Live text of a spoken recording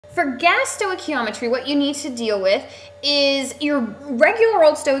For gas stoichiometry, what you need to deal with is your regular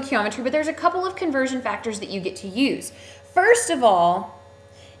old stoichiometry, but there's a couple of conversion factors that you get to use. First of all,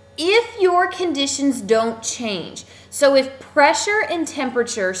 if your conditions don't change, so if pressure and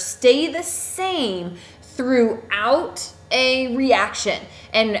temperature stay the same throughout a reaction,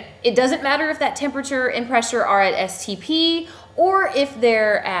 and it doesn't matter if that temperature and pressure are at STP or if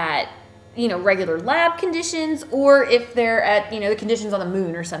they're at regular lab conditions, or if they're at, the conditions on the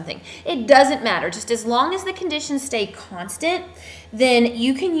moon or something. It doesn't matter. Just as long as the conditions stay constant, then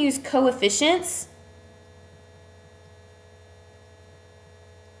you can use coefficients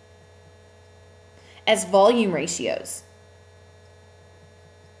as volume ratios.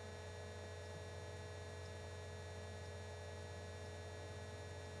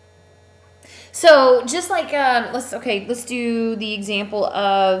 So just like, let's do the example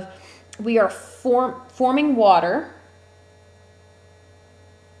of we are forming water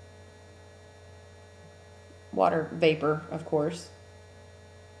vapor, of course.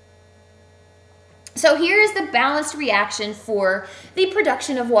 So here is the balanced reaction for the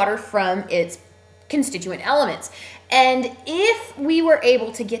production of water from its constituent elements. And if we were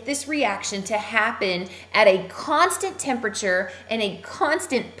able to get this reaction to happen at a constant temperature and a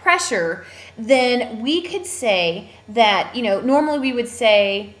constant pressure, then we could say that, normally we would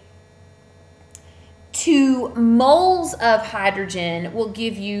say 2 moles of hydrogen will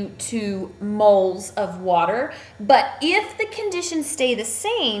give you 2 moles of water. But if the conditions stay the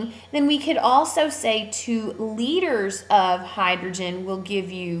same, then we could also say 2 liters of hydrogen will give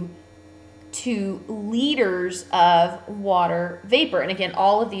you 2 liters of water vapor. And again,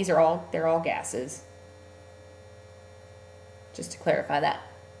 all of these they're all gases. Just to clarify that.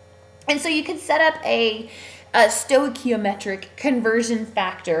 And so you could set up a stoichiometric conversion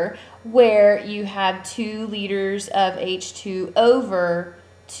factor where you have 2 liters of H2 over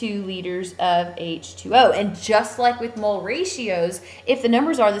 2 liters of H2O. And just like with mole ratios, if the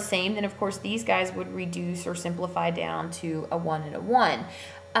numbers are the same, then of course these guys would reduce or simplify down to a 1 and a 1.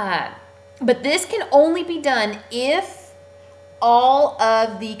 But this can only be done if all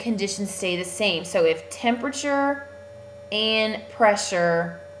of the conditions stay the same. So if temperature and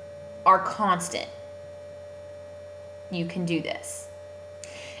pressure are constant, you can do this.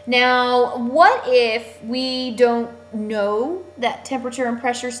 Now, what if we don't know that temperature and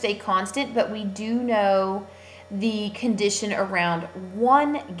pressure stay constant, but we do know the condition around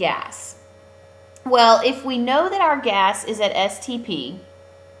one gas? Well, if we know that our gas is at STP,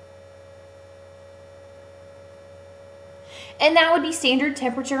 and that would be standard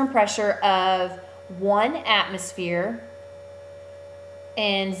temperature and pressure of 1 atmosphere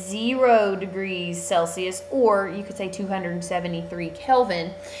and 0 degrees Celsius, or you could say 273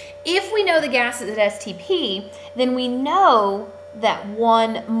 Kelvin. If we know the gas is at STP, then we know that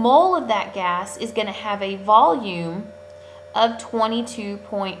 1 mole of that gas is going to have a volume of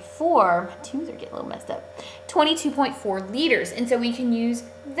 22.4, my tubes are getting a little messed up, 22.4 liters. And so we can use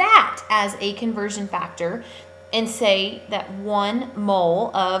that as a conversion factor and say that 1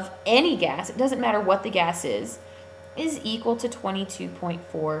 mole of any gas, it doesn't matter what the gas is equal to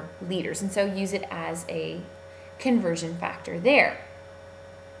 22.4 liters. And so use it as a conversion factor there.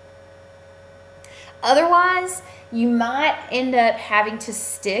 Otherwise, you might end up having to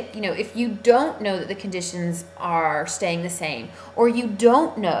stick, if you don't know that the conditions are staying the same, or you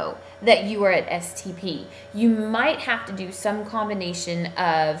don't know that you are at STP, you might have to do some combination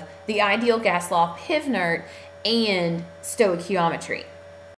of the ideal gas law, Pivnert, and stoichiometry.